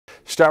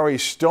Starry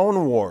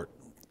stonewort,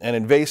 an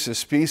invasive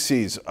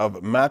species of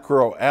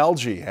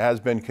macroalgae, has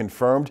been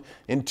confirmed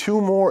in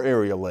 2 more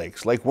area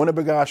lakes, Lake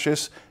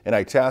Winnibigoshish in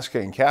Itasca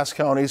and Cass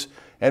counties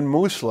and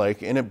Moose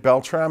Lake in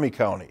Beltrami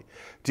County.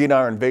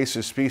 DNR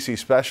invasive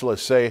species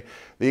specialists say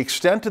the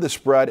extent of the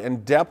spread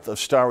and depth of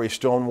starry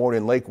stonewort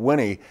in Lake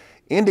Winnie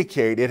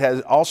indicate it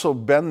has also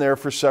been there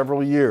for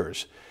several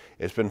years.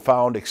 It's been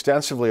found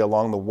extensively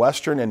along the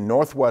western and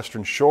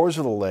northwestern shores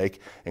of the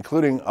lake,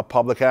 including a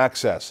public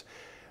access.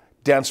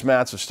 Dense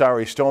mats of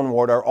starry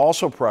stonewort are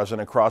also present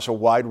across a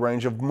wide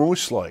range of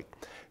Moose Lake.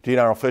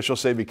 DNR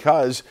officials say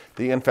because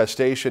the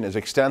infestation is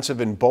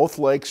extensive in both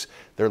lakes,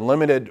 they're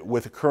limited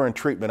with current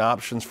treatment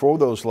options for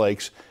those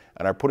lakes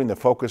and are putting the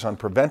focus on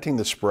preventing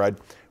the spread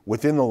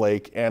within the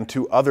lake and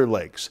to other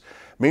lakes.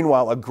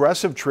 Meanwhile,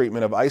 aggressive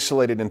treatment of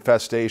isolated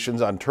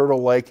infestations on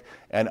Turtle Lake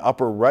and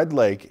Upper Red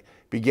Lake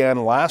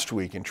began last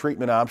week, and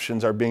treatment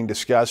options are being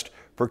discussed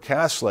for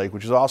Cass Lake,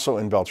 which is also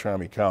in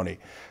Beltrami County.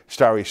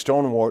 Starry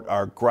stonewort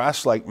are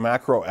grass-like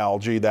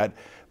macroalgae that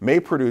may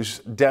produce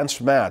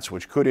dense mats,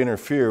 which could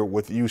interfere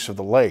with use of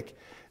the lake.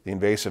 The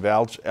invasive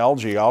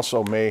algae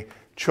also may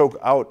choke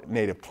out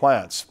native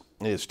plants.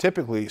 It is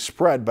typically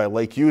spread by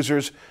lake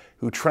users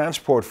who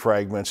transport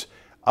fragments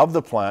of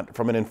the plant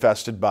from an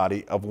infested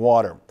body of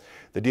water.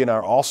 The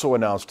DNR also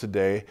announced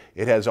today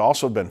it has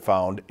also been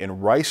found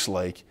in Rice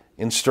Lake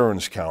in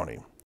Stearns County.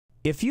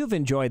 If you've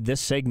enjoyed this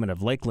segment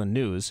of Lakeland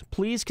News,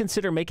 please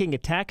consider making a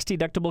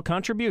tax-deductible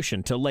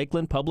contribution to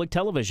Lakeland Public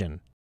Television.